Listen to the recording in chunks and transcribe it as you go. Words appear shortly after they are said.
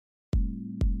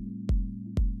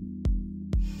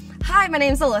Hi, my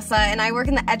name's Alyssa, and I work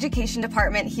in the education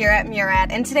department here at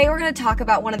Murad, and today we're going to talk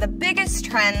about one of the biggest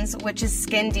trends, which is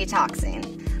skin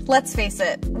detoxing. Let's face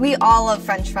it, we all love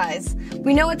French fries.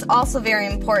 We know it's also very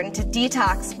important to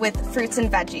detox with fruits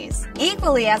and veggies.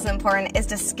 Equally as important is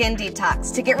to skin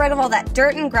detox, to get rid of all that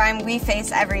dirt and grime we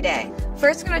face every day.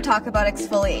 First, we're going to talk about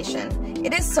exfoliation.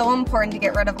 It is so important to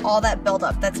get rid of all that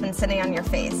buildup that's been sitting on your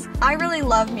face. I really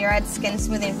love Murad's Skin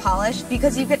Smoothing Polish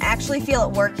because you can actually feel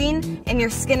it working and your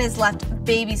skin is left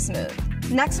baby smooth.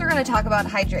 Next, we're going to talk about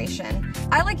hydration.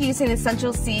 I like using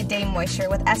Essential C Day Moisture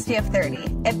with SPF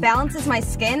 30. It balances my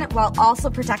skin while also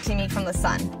protecting me from the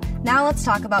sun. Now let's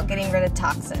talk about getting rid of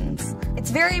toxins.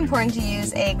 It's very important to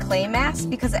use a clay mask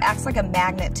because it acts like a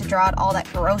magnet to draw out all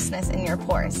that grossness in your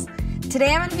pores.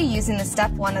 Today I'm going to be using the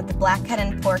Step 1 of the Blackhead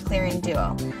and Pore Clearing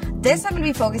Duo. This I'm going to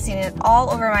be focusing it all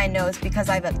over my nose because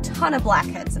I have a ton of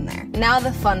blackheads in there. Now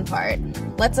the fun part.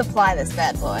 Let's apply this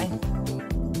bad boy.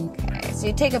 Okay, so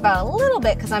you take about a little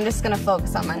bit because I'm just going to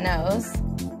focus on my nose.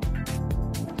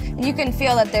 And you can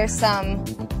feel that there's some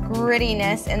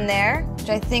grittiness in there, which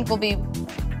I think will be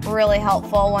really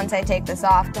helpful once I take this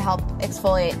off to help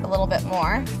exfoliate a little bit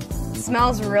more. It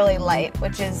smells really light,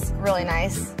 which is really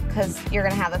nice because you're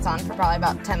going to have this on for probably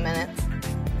about 10 minutes.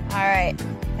 Alright,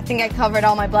 I think I covered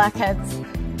all my blackheads.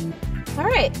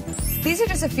 Alright, these are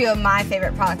just a few of my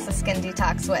favorite products to skin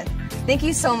detox with. Thank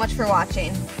you so much for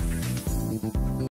watching.